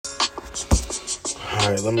All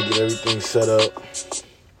right, let me get everything set up.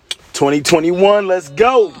 2021, let's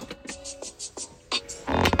go.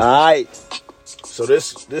 All right. So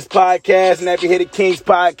this podcast, Nappy Headed Kings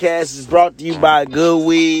podcast, is brought to you by Good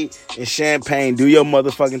Weed and Champagne. Do your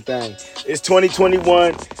motherfucking thing. It's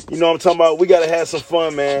 2021. You know what I'm talking about? We got to have some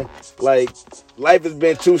fun, man. Like, life has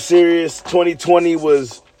been too serious. 2020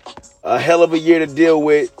 was a hell of a year to deal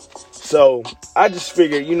with. So I just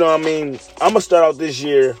figured, you know what I mean? I'm going to start out this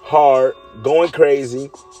year hard, going crazy.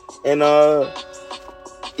 And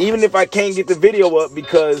even if I can't get the video up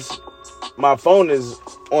because my phone is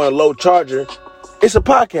on a low charger, it's a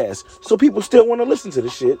podcast. So people still want to listen to the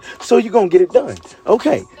shit. So you're going to get it done.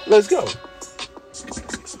 Okay, let's go.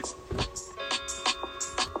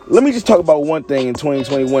 Let me just talk about one thing in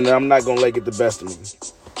 2021 that I'm not going to let get the best of me.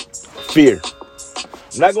 Fear.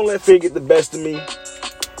 I'm not going to let fear get the best of me.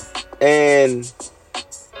 And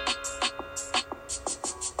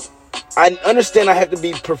I understand I have to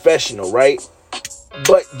be professional, right?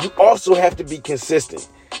 But you also have to be consistent.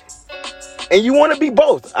 And you want to be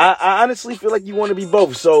both. I honestly feel like you want to be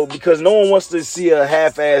both. So, because no one wants to see a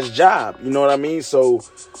half-ass job. You know what I mean? So,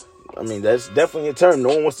 I mean, that's definitely a term. No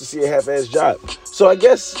one wants to see a half-ass job. So, I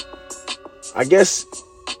guess,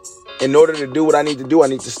 in order to do what I need to do, I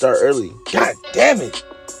need to start early. God damn it.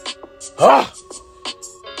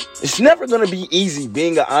 It's never going to be easy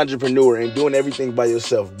being an entrepreneur and doing everything by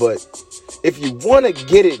yourself. But if you want to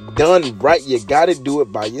get it done right, you got to do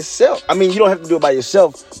it by yourself. I mean, you don't have to do it by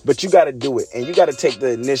yourself, but you got to do it. And you got to take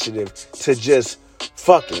the initiative to just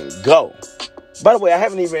fucking go. By the way, I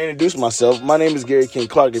haven't even introduced myself. My name is Gary King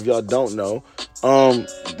Clark, if y'all don't know.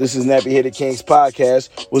 This is Nappy Headed Kings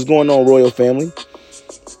podcast. What's going on, Royal Family?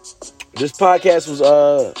 This podcast was,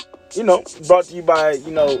 brought to you by,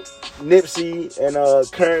 Nipsey and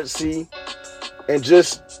Currency. And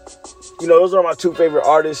just, those are my two favorite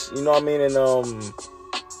artists, you know what I mean? And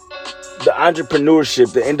the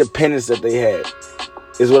entrepreneurship, the independence that they had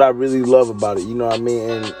is what I really love about it, you know what I mean?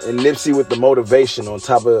 And Nipsey with the motivation on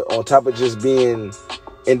top of just being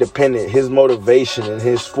independent, his motivation and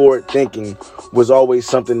his forward thinking was always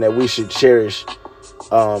something that we should cherish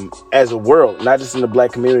as a world, not just in the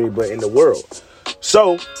black community, but in the world.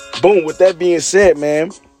 So, boom, with that being said, man,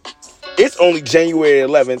 it's only January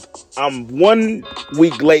 11th. I'm 1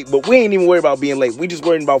 week late, but we ain't even worried about being late. We just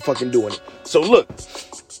worried about fucking doing it. So look,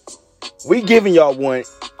 we giving y'all one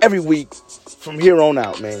every week from here on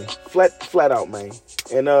out, man. Flat out, man.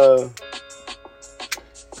 And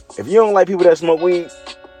if you don't like people that smoke weed,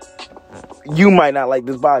 you might not like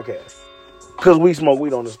this podcast. Because we smoke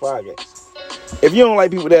weed on this podcast. If you don't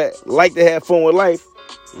like people that like to have fun with life,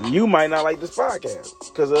 you might not like this podcast.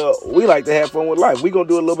 Because we like to have fun with life. We're going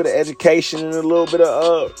to do a little bit of education and a little bit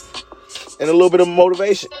of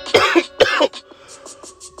motivation.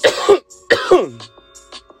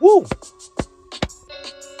 Woo.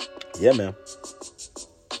 Yeah, man.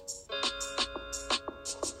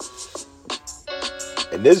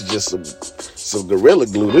 And this is just some Gorilla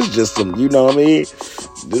Glue. This is just some, you know what I mean?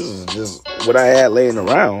 This is just what I had laying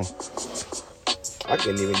around. I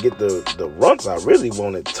couldn't even get the runts I really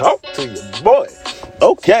want to talk to you, boy.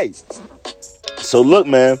 Okay. So look,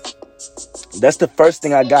 man. That's the first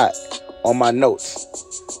thing I got on my notes.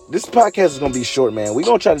 This podcast is going to be short, man. We're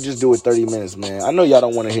going to try to just do it 30 minutes, man. I know y'all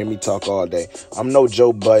don't want to hear me talk all day. I'm no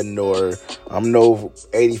Joe Budden or I'm no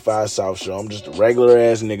 85 South Show. I'm just a regular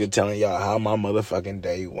ass nigga telling y'all how my motherfucking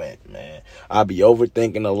day went, man. I be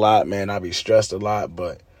overthinking a lot, man. I be stressed a lot.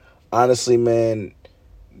 But honestly, man,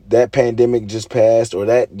 that pandemic just passed, or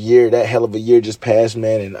that hell of a year just passed,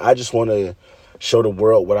 man. And I just want to show the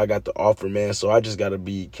world what I got to offer, man. So I just got to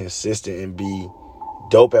be consistent and be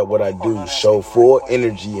dope at what I do. Show full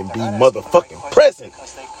energy and be motherfucking present.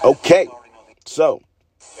 Okay. So.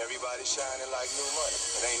 Everybody shining like new money.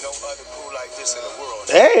 There ain't no other crew like this in the world.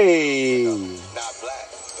 Hey. Not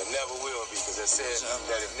black, but never will be. Because it said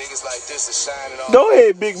that if niggas like this is shining on. Go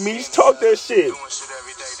ahead, Big Meech. Talk that shit. Doing shit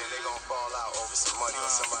every day, then they gonna fall out over some money or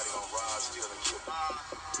somebody gonna rob, steal, and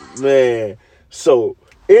kill. Man. So,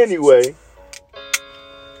 anyway.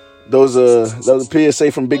 Those are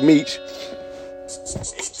PSA from Big Meech.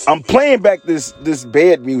 I'm playing back this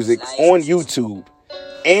bed music on YouTube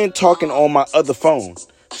and talking on my other phone.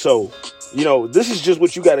 So, this is just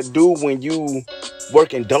what you got to do when you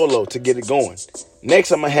working dolo to get it going.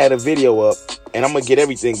 Next, I'm going to have a video up and I'm going to get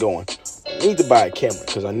everything going. I need to buy a camera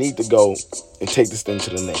because I need to go and take this thing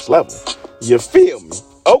to the next level. You feel me?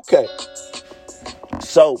 Okay.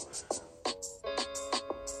 So,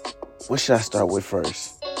 what should I start with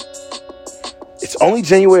first? It's only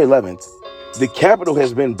January 11th. The Capitol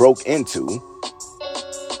has been broke into.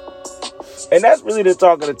 And that's really the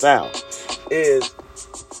talk of the town. Is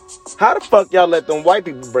How the fuck y'all let them white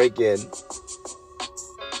people break in,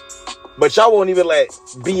 but y'all won't even let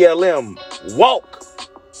BLM walk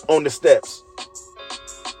on the steps?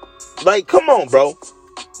 Like, come on, bro.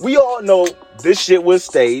 We all know this shit was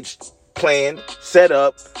staged, planned, set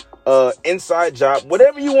up, inside job,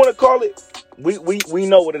 whatever you want to call it. We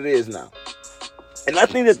know what it is now. And I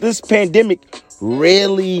think that this pandemic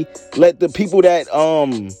really let the people that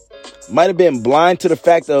might have been blind to the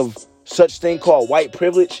fact of such thing called white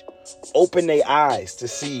privilege open their eyes to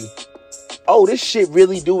see, oh, this shit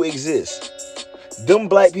really do exist. Them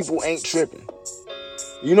black people ain't tripping.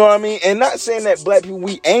 You know what I mean? And not saying that black people,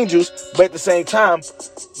 we angels, but at the same time,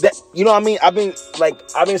 that, you know what I mean? I've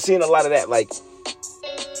been seeing a lot of that. Like,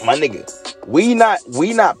 my nigga, we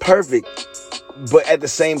not perfect, but at the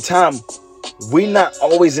same time, we not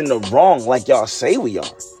always in the wrong like y'all say we are.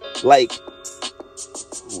 Like,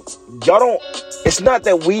 y'all don't, it's not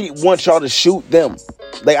that we want y'all to shoot them.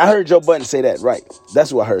 Like, I heard Joe Budden say that, right?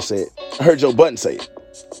 That's what I heard say it. I heard Joe Budden say it.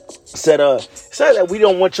 Said, it's not that we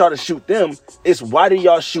don't want y'all to shoot them. It's why do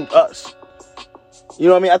y'all shoot us? You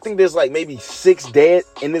know what I mean? I think there's like maybe 6 dead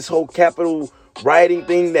in this whole Capitol rioting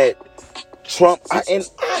thing that Trump, and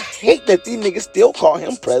I hate that these niggas still call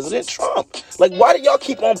him President Trump. Like, why do y'all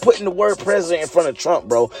keep on putting the word president in front of Trump,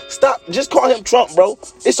 bro? Stop. Just call him Trump, bro.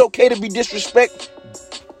 It's okay to be disrespectful.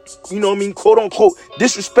 You know what I mean? Quote unquote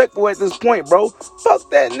disrespectful at this point, bro. Fuck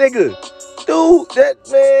that nigga. Dude, that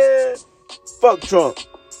man. Fuck Trump.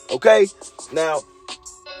 Okay? Now,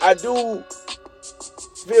 I do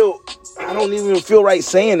feel, I don't even feel right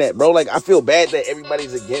saying that, bro. Like, I feel bad that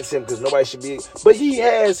everybody's against him because nobody should be. But he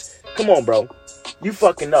has, come on, bro. You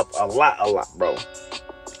fucking up a lot, bro.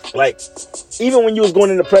 Like, even when you was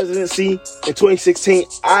going into presidency in 2016,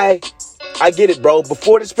 I get it, bro.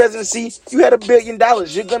 Before this presidency, you had $1 billion.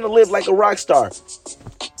 You're gonna live like a rock star.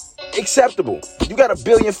 Acceptable. You got $1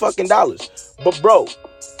 billion fucking dollars. But, bro,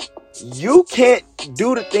 you can't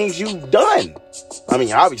do the things you've done. I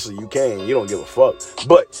mean, obviously you can. You don't give a fuck.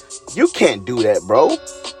 But you can't do that, bro.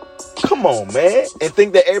 Come on, man. And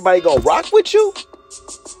think that everybody gonna rock with you?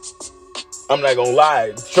 I'm not gonna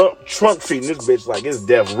lie. Trump treating this bitch like it's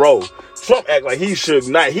death row. Trump act like he should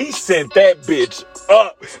not. He sent that bitch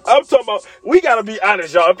up. I'm talking about, we gotta be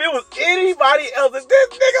honest, y'all. If it was anybody else, if this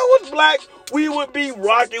nigga was black, we would be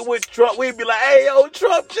rocking with Trump. We'd be like, hey, yo,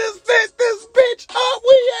 Trump just sent this bitch up.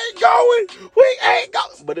 We ain't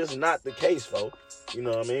going. But it's not the case, folks. You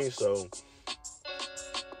know what I mean? So,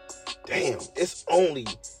 damn, it's only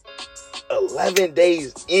 11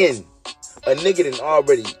 days in. A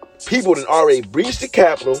nigga people done already breached the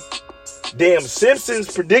Capitol. Damn,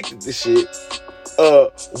 Simpsons predicted this shit.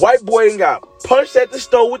 White boy done got punched at the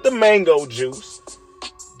store with the mango juice.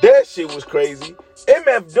 That shit was crazy.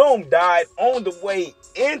 MF Doom died on the way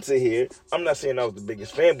into here. I'm not saying I was the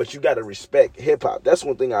biggest fan, but you gotta respect hip hop. That's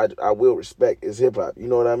one thing I will respect is hip hop. You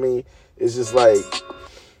know what I mean? It's just like,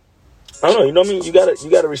 I don't know. You know what I mean? You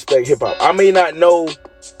gotta respect hip hop. I may not know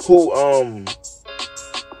who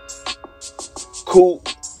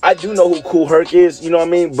I do know who Kool Herc is. You know what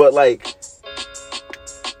I mean? But like,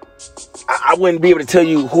 I wouldn't be able to tell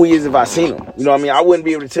you who he is if I seen him. You know what I mean? I wouldn't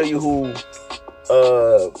be able to tell you who,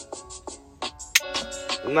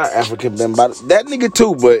 not African Bambaataa, that nigga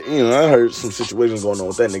too, but, you know, I heard some situations going on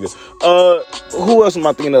with that nigga. Who else am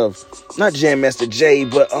I thinking of? Not Jam Master Jay,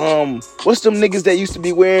 but, what's them niggas that used to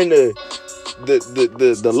be wearing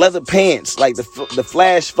the leather pants, like the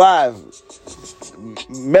Flash 5,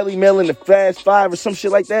 Melly Mel in the Flash 5 or some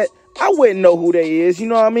shit like that? I wouldn't know who they is, you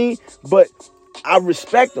know what I mean? But I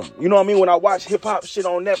respect them. You know what I mean? When I watch hip-hop shit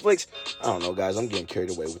on Netflix, I don't know, guys. I'm getting carried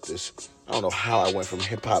away with this. I don't know how I went from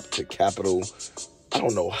hip-hop to Capitol. I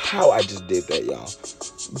don't know how I just did that, y'all.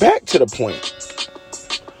 Back to the point.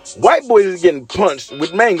 White boys is getting punched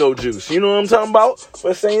with mango juice. You know what I'm talking about?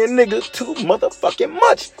 For saying nigga too motherfucking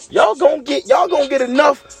much. Y'all gonna get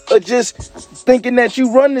enough of just thinking that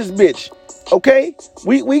you run this bitch. Okay?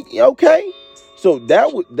 We okay? So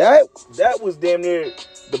that was damn near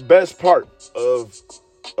the best part of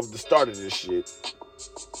the start of this shit.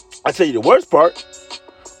 I tell you the worst part.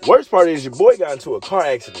 Worst part is your boy got into a car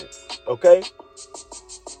accident. Okay?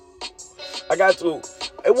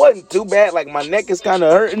 It wasn't too bad. Like, my neck is kind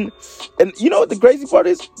of hurting. And you know what the crazy part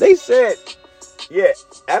is? They said, yeah,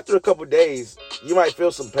 after a couple days, you might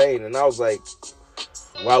feel some pain. And I was like,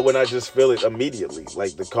 why wouldn't I just feel it immediately?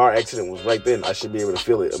 Like, the car accident was right then. I should be able to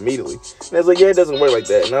feel it immediately. And I was like, yeah, it doesn't work like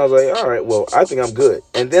that. And I was like, all right, well, I think I'm good.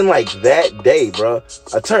 And then, like, that day, bro,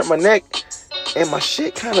 I turned my neck and my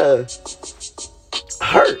shit kind of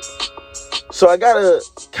hurt. So I got a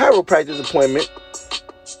chiropractor's appointment.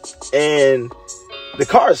 And the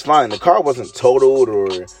car is fine. The car wasn't totaled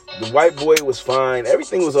or The white boy was fine.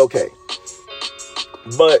 Everything was okay.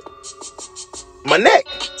 But my neck.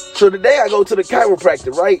 So today I go to the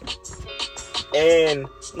chiropractor, right? And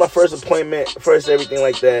my first appointment, first everything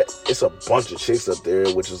like that. It's a bunch of chicks up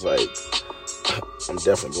there, which is like, I'm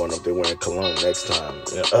definitely going up there wearing cologne next time.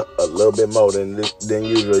 A little bit more than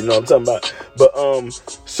usual. You know what I'm talking about? But,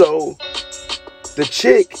 so the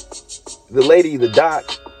chick, the lady, the doc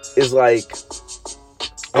is like,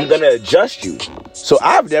 I'm going to adjust you. So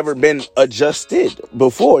I've never been adjusted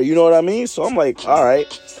before. You know what I mean? So I'm like, all right.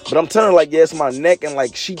 But I'm telling her like, yeah, it's my neck. And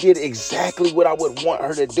like, she did exactly what I would want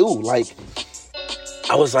her to do. Like,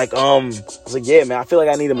 I was like, yeah, man, I feel like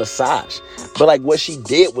I need a massage. But like what she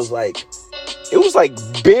did was like, it was like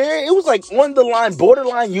on the line,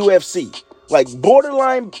 borderline UFC. Like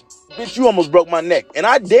borderline, bitch, you almost broke my neck. And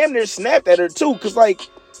I damn near snapped at her too. Cause like,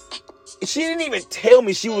 she didn't even tell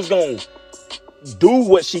me she was going to do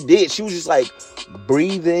what she did. She was just like,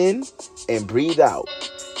 breathe in and breathe out.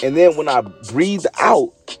 And then when I breathed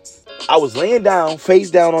out, I was laying down,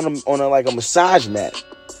 face down on a like a massage mat.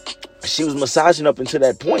 She was massaging up until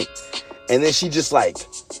that point. And then she just like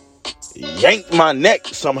yanked my neck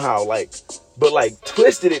somehow, like, but like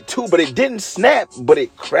twisted it too, but it didn't snap, but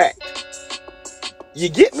it cracked. You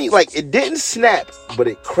get me? Like it didn't snap, but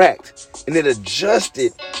it cracked. And it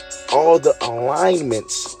adjusted all the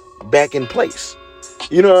alignments back in place.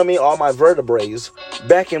 You know what I mean? All my vertebrae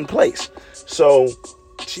back in place. So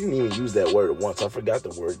she didn't even use that word once. I forgot the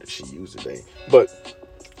word that she used today. But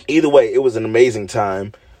either way, it was an amazing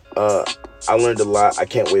time. I learned a lot. I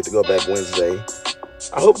can't wait to go back Wednesday.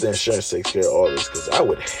 I hope the insurance takes care of all this, because I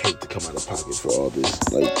would hate to come out of pocket for all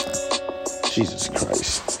this. Like, Jesus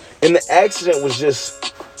Christ. And the accident was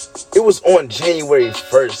just, it was on January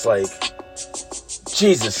 1st. Like,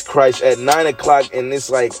 Jesus Christ, at 9 o'clock. And it's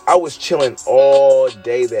like, I was chilling all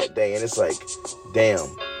day that day. And it's like,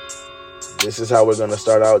 damn, this is how we're going to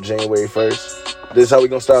start out January 1st. This is how we're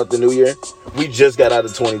going to start out the new year. We just got out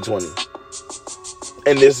of 2020.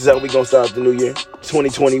 And this is how we going to start out the new year.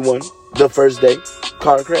 2021, the first day,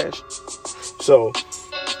 car crash. So,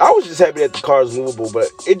 I was just happy that the car is movable, but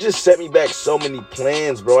it just set me back so many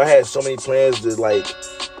plans, bro. I had so many plans to, like,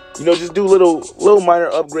 you know, just do little minor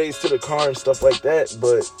upgrades to the car and stuff like that.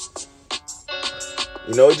 But,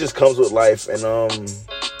 you know, it just comes with life. And,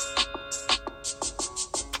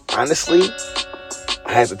 honestly,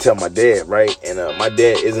 I had to tell my dad, right? And my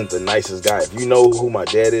dad isn't the nicest guy. If you know who my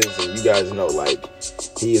dad is, and you guys know, like,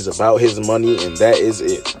 he is about his money, and that is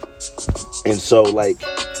it. And so, like,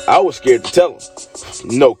 I was scared to tell him.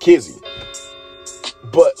 No kizzy.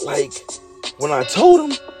 But, like, when I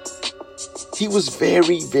told him, he was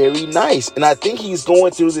very, very nice. And I think he's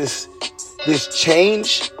going through this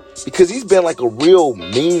change, because he's been like a real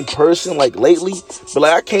mean person, like, lately. But,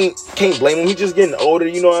 like, I can't blame him. He's just getting older,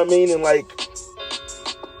 you know what I mean? And, like,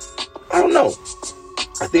 I don't know.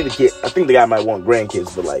 I think the guy might want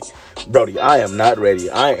grandkids, but, like, Brody, I am not ready.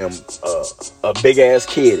 I am a big ass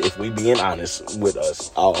kid, if we being honest with us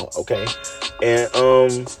all, okay?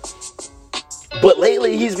 And but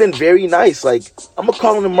lately he's been very nice. Like, I'm gonna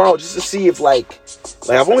call him tomorrow just to see if like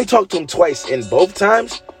I've only talked to him twice, and both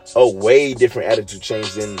times a way different attitude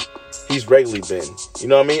change than he's regularly been. You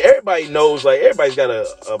know what I mean? Everybody knows, like, everybody's got a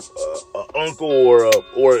uncle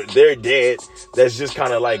or their dad that's just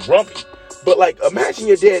kind of like grumpy. But, like, imagine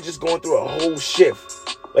your dad just going through a whole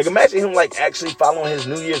shift. Like, imagine him, like, actually following his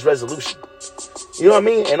New Year's resolution. You know what I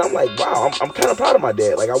mean? And I'm like, wow, I'm kind of proud of my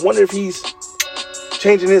dad. Like, I wonder if he's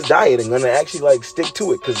changing his diet and going to actually, like, stick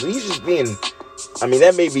to it. Because he's just being, I mean,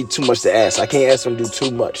 that may be too much to ask. I can't ask him to do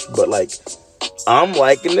too much. But, like, I'm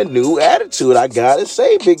liking the new attitude. I got to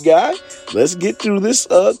say, big guy, let's get through this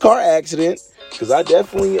car accident. Because I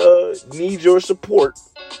definitely need your support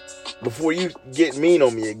before you get mean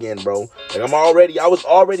on me again, bro. Like, I was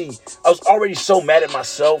already so mad at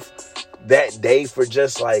myself that day for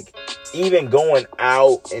just, like, even going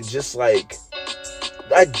out and just, like,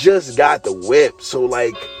 I just got the whip. So,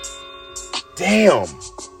 like, damn.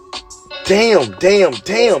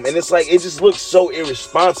 And it's like, it just looks so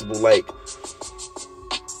irresponsible. Like,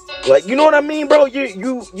 you know what I mean, bro?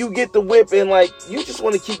 You get the whip and, like, you just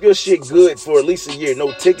want to keep your shit good for at least a year.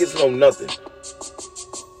 No tickets, no nothing.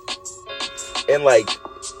 And, like,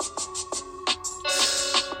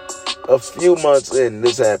 a few months in,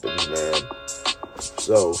 this happens, man.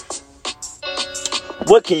 So,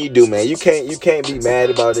 what can you do, man? You can't be mad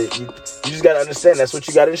about it. You just gotta understand that's what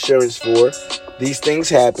you got insurance for. These things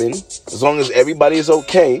happen. As long as everybody is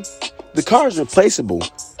okay, the car is replaceable.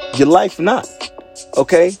 Your life not.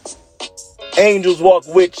 Okay? Angels walk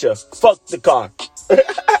with you. Fuck the car.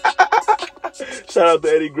 Shout out to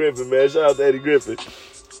Eddie Griffin, man. Shout out to Eddie Griffin.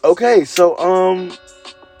 Okay, so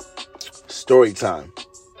story time.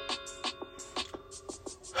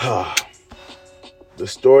 The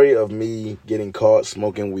story of me getting caught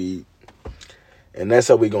smoking weed. And that's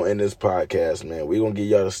how we gonna end this podcast, man. We gonna give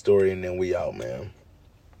y'all the story and then we out, man.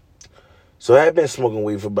 So I have been smoking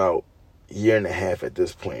weed for about a year and a half at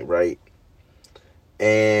this point, right?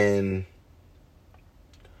 And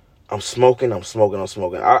I'm smoking.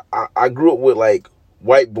 I grew up with like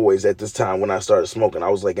white boys at this time when I started smoking. I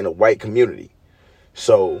was like in a white community.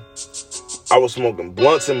 So I was smoking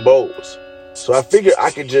blunts and bowls. So I figured I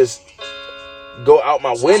could just go out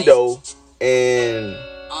my window and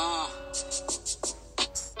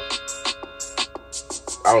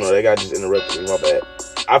I don't know, that guy just interrupted me, my bad.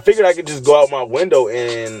 I figured I could just go out my window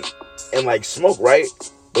and like smoke, right?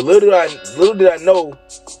 But little did I know,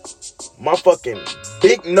 my fucking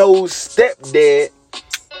big nose stepdad,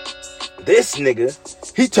 this nigga,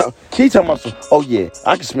 he talking about some, oh yeah,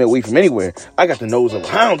 I can smell weed from anywhere. I got the nose of a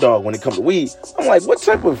hound dog when it comes to weed. I'm like, what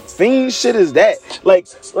type of fiend shit is that? Like,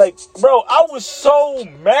 bro, I was so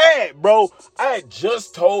mad, bro. I had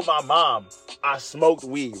just told my mom I smoked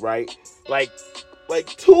weed, right? Like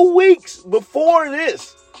 2 weeks before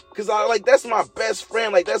this. Cause I like, that's my best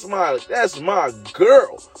friend. Like, that's my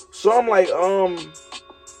girl. So I'm like,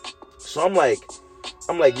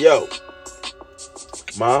 yo,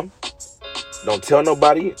 Mom, don't tell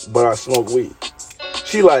nobody, but I smoke weed.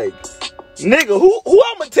 She like, nigga, who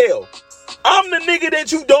I'ma tell? I'm the nigga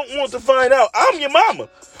that you don't want to find out. I'm your mama.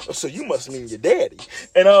 So you must mean your daddy.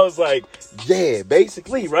 And I was like, yeah,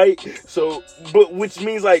 basically, right? So, but which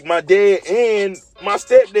means like my dad and my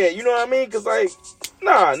stepdad, you know what I mean? Cause like,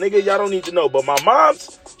 nah, nigga, y'all don't need to know. But my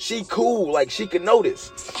mom's, she cool, like she could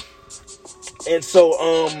notice. And so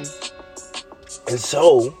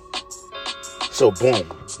boom,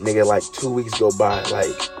 nigga, like 2 weeks go by,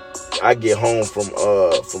 like I get home from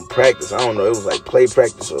practice. I don't know, it was like play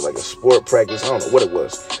practice or like a sport practice. I don't know what it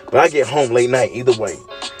was. But I get home late night either way.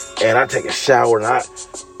 And I take a shower and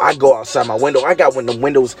I go outside my window. I got one of them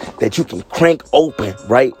windows that you can crank open,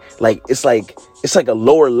 right? Like it's like a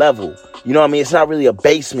lower level. You know what I mean? It's not really a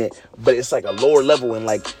basement, but it's like a lower level and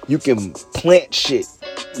like you can plant shit.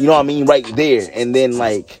 You know what I mean? Right there. And then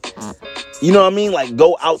like, you know what I mean? Like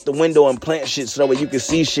go out the window and plant shit so that way you can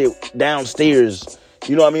see shit downstairs.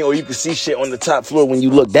 You know what I mean? Or you can see shit on the top floor when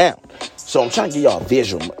you look down. So I'm trying to give y'all a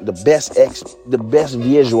visual, the best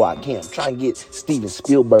visual I can. I'm trying to get Steven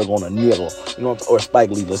Spielberg on a niggle, you know, or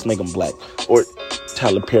Spike Lee, let's make him black, or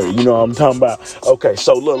Tyler Perry, you know what I'm talking about? Okay,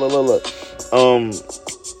 so look.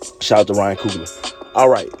 Shout out to Ryan Coogler. All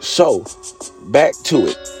right, so back to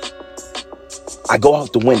it. I go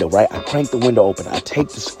out the window, right? I crank the window open. I take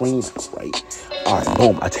the screen out, right? All right,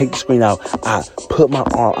 boom. I take the screen out. I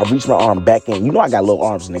reach my arm back in. You know I got little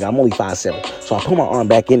arms, nigga. I'm only 5'7". So I put my arm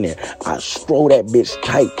back in there. I stroll that bitch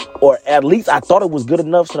tight. Or at least I thought it was good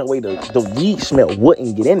enough so that way the weed smell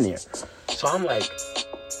wouldn't get in there. So I'm like,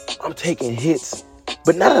 I'm taking hits.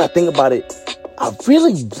 But now that I think about it, I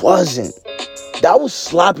really wasn't. I was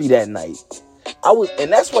sloppy that night.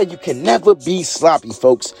 And that's why you can never be sloppy,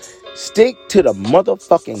 folks. Stick to the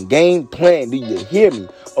motherfucking game plan. Do you hear me?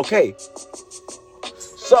 Okay.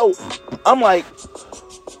 So, I'm like,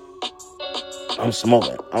 I'm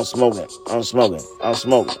smoking.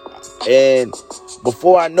 And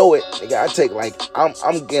before I know it, nigga, I take like, I'm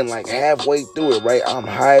getting like halfway through it, right? I'm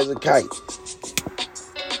high as a kite.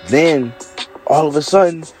 Then, all of a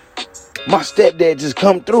sudden, my stepdad just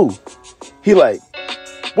come through. He like,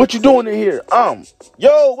 what you doing in here?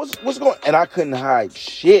 Yo, what's going on? And I couldn't hide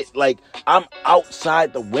shit. Like, I'm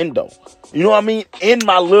outside the window. You know what I mean? In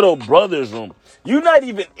my little brother's room. You're not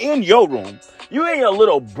even in your room. You in your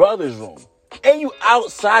little brother's room. And you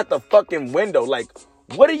outside the fucking window. Like,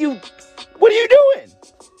 what are you doing?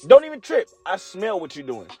 Don't even trip. I smell what you're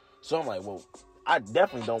doing. So I'm like, well, I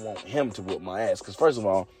definitely don't want him to whip my ass. Because first of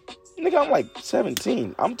all, nigga, I'm like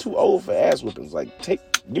 17. I'm too old for ass whippings. Like, give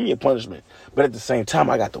me a punishment. But at the same time,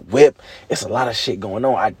 I got the whip. It's a lot of shit going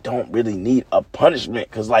on. I don't really need a punishment.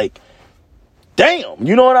 Because, like, damn.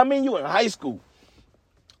 You know what I mean? You in high school.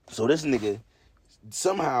 So this nigga,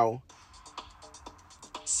 somehow,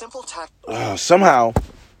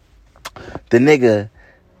 the nigga,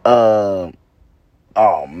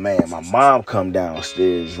 oh man, my mom come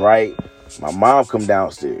downstairs, right?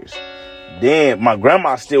 Then my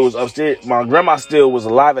grandma still was upstairs. My grandma still was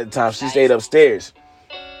alive at the time. She stayed upstairs.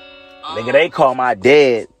 Nigga, they call my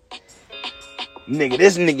dad. Nigga,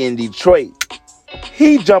 this nigga in Detroit.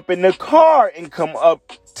 He jump in the car and come up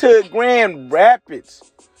to Grand Rapids.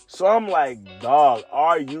 So I'm like, dog,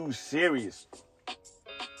 are you serious?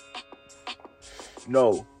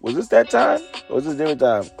 No. Was this that time? Or was this a different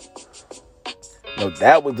time? No,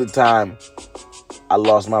 that was the time I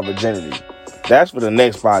lost my virginity. That's for the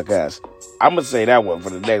next podcast. I'm going to say that one for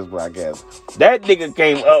the next podcast. That nigga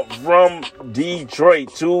came up from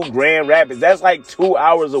Detroit to Grand Rapids. That's like 2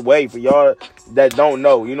 hours away for y'all that don't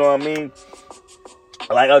know. You know what I mean?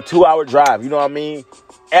 Like a 2-hour drive. You know what I mean?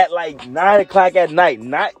 At like 9 o'clock at night.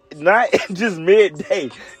 Not just midday.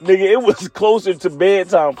 Nigga, it was closer to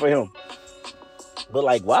bedtime for him. But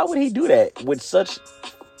like, why would he do that with such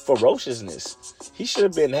ferociousness? He should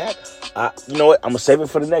have been happy. You know what? I'm going to save it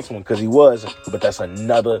for the next one because he was. But that's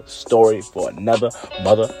another story for another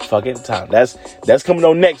motherfucking time. That's coming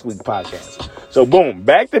on next week's podcast. So, boom.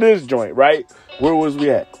 Back to this joint, right? Where was we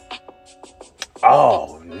at?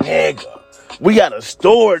 Oh, nigga. We got a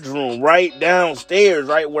storage room right downstairs,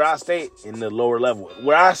 right where I stayed in the lower level.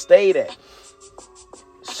 Where I stayed at.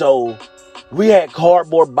 So, we had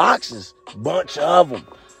cardboard boxes. Bunch of them.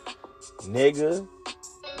 Nigga.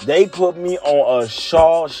 They put me on a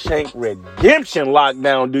Shawshank Redemption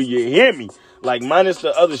lockdown. Do you hear me? Like, minus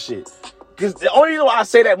the other shit. Because the only reason why I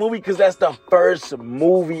say that movie, because that's the first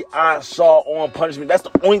movie I saw on punishment. That's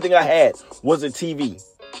the only thing I had was a TV.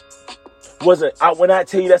 When I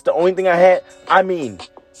tell you that's the only thing I had, I mean,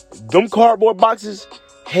 them cardboard boxes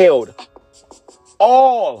held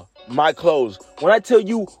all my clothes. When I tell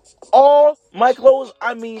you all my clothes,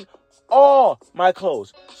 I mean all my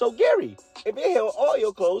clothes. So, Gary, if it held all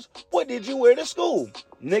your clothes, what did you wear to school?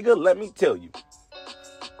 Nigga, let me tell you.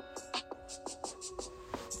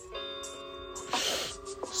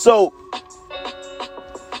 So,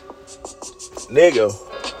 nigga.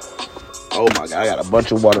 Oh my God, I got a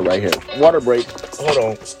bunch of water right here. Water break. Hold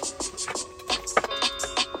on.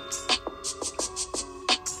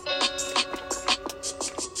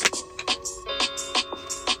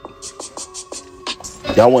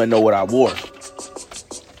 Y'all want to know what I wore?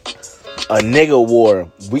 A nigga wore.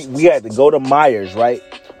 We had to go to Myers, right?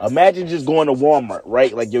 Imagine just going to Walmart,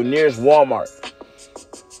 right? Like your nearest Walmart.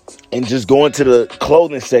 And just going to the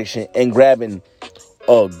clothing section and grabbing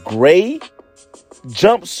a gray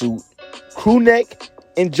jumpsuit, crew neck,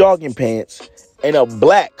 and jogging pants, and a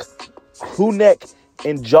black crew neck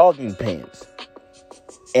and jogging pants.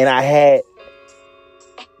 And I had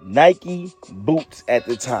Nike boots at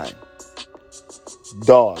the time.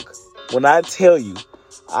 Dog, when I tell you,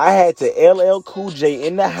 I had to LL Cool J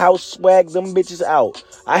in the house swag them bitches out.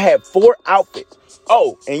 I had 4 outfits.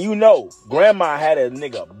 Oh, and you know, grandma had a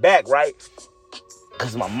nigga back, right?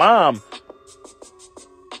 Because my mom,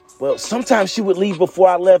 well, sometimes she would leave before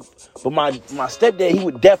I left. But my stepdad, he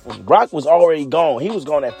would definitely. Brock was already gone. He was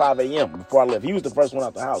gone at 5 a.m. before I left. He was the first one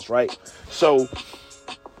out the house, right? So,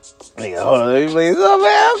 nigga, hold on.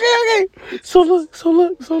 Okay. So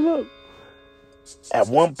look. At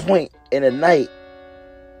one point in the night,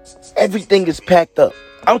 everything is packed up.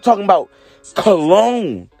 I'm talking about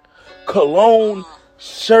cologne,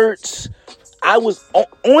 shirts.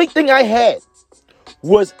 Only thing I had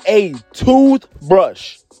was a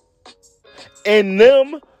toothbrush and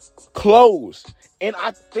them clothes. And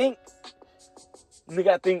I think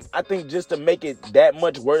just to make it that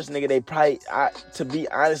much worse, nigga, they probably, to be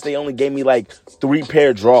honest, they only gave me like 3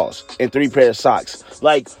 pair of drawers and 3 pair of socks.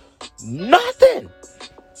 Like, nothing.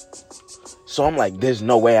 So I'm like, there's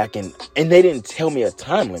no way I can. And they didn't tell me a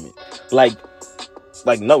time limit. Like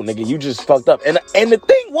no, nigga, you just fucked up. And the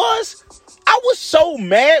thing was, I was so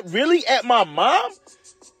mad, really, at my mom,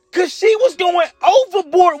 because she was going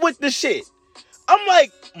overboard with the shit. I'm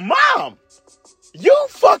like, Mom, you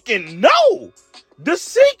fucking know the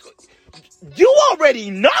secret. You already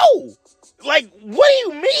know. Like, what do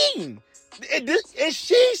you mean? Is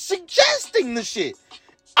she suggesting the shit?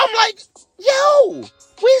 I'm like, yo,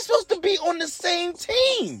 we're supposed to be on the same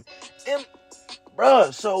team. And,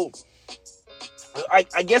 bruh, so I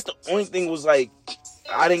guess the only thing was, like,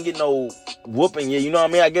 I didn't get no whooping yet. You know what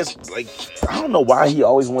I mean? I guess, like, I don't know why he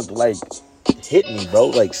always wanted to, like, hit me, bro.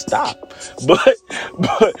 Like, stop. But,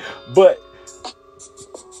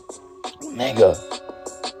 nigga,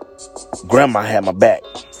 grandma had my back.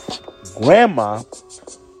 Grandma,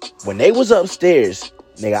 when they was upstairs,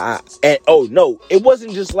 nigga, it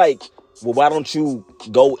wasn't just like, well, why don't you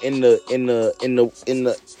go in the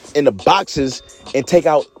boxes and take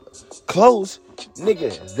out clothes?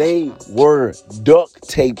 Nigga, they were duct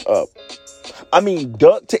taped up. I mean,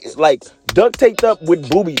 duct taped up with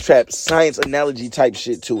booby traps, science analogy type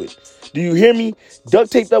shit to it. Do you hear me?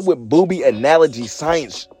 Duct taped up with booby analogy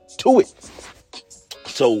science to it.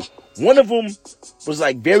 So one of them was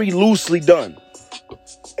like very loosely done.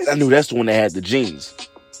 And I knew that's the one that had the jeans.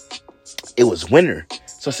 It was winter.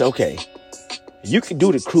 So I said, okay, You can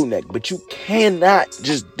do the crew neck, but you cannot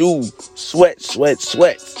just do sweat. So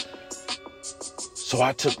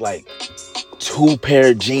I took like 2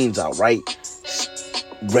 pair of jeans out, right?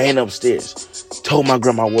 Ran upstairs. Told my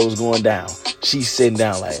grandma what was going down. She's sitting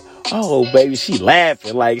down like, oh, baby. She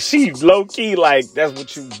laughing. Like, she low-key like, that's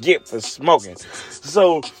what you get for smoking.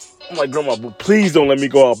 So I'm like, grandma, but please don't let me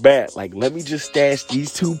go out bad. Like, let me just stash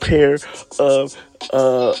these 2 pair of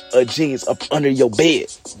jeans up under your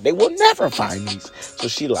bed. They will never find these. So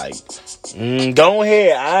she like, go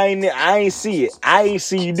ahead. I ain't see it. I ain't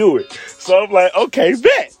see you do it. So I'm like, okay,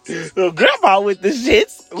 bet. So grandma with the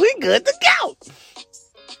shits, we good to go.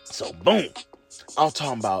 So boom. I'm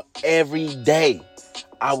talking about every day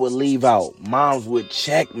I would leave out. Moms would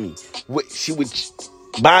check me. She would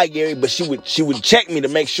buy Gary, but she would check me to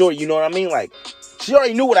make sure, you know what I mean? Like, she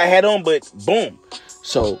already knew what I had on, but boom.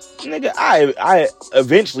 So, nigga, I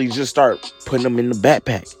eventually just start putting them in the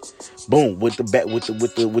backpack. Boom, with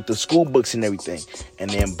the school books and everything. And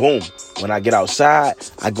then boom, when I get outside,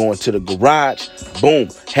 I go into the garage. Boom,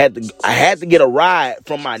 I had to get a ride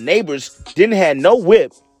from my neighbors. Didn't have no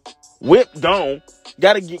whip. Whip gone.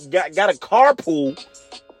 Got a carpool.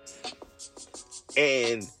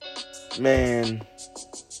 And man,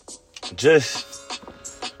 just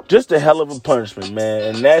a hell of a punishment,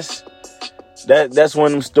 man. And that's one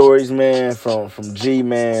of them stories, man, from G,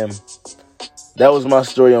 man. That was my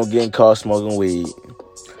story on getting caught smoking weed.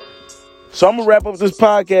 So I'm gonna wrap up this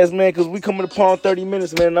podcast, man, because we coming upon 30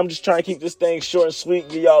 minutes, man. And I'm just trying to keep this thing short and sweet,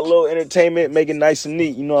 give y'all a little entertainment, make it nice and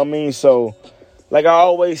neat, you know what I mean? So, like I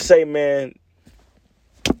always say, man,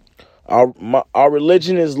 our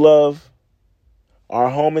religion is love, our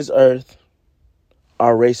home is earth,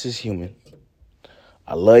 our race is human.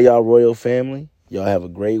 I love y'all, Royal family. Y'all have a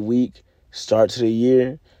great week. Start to the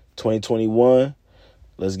year, 2021.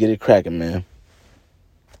 Let's get it cracking, man.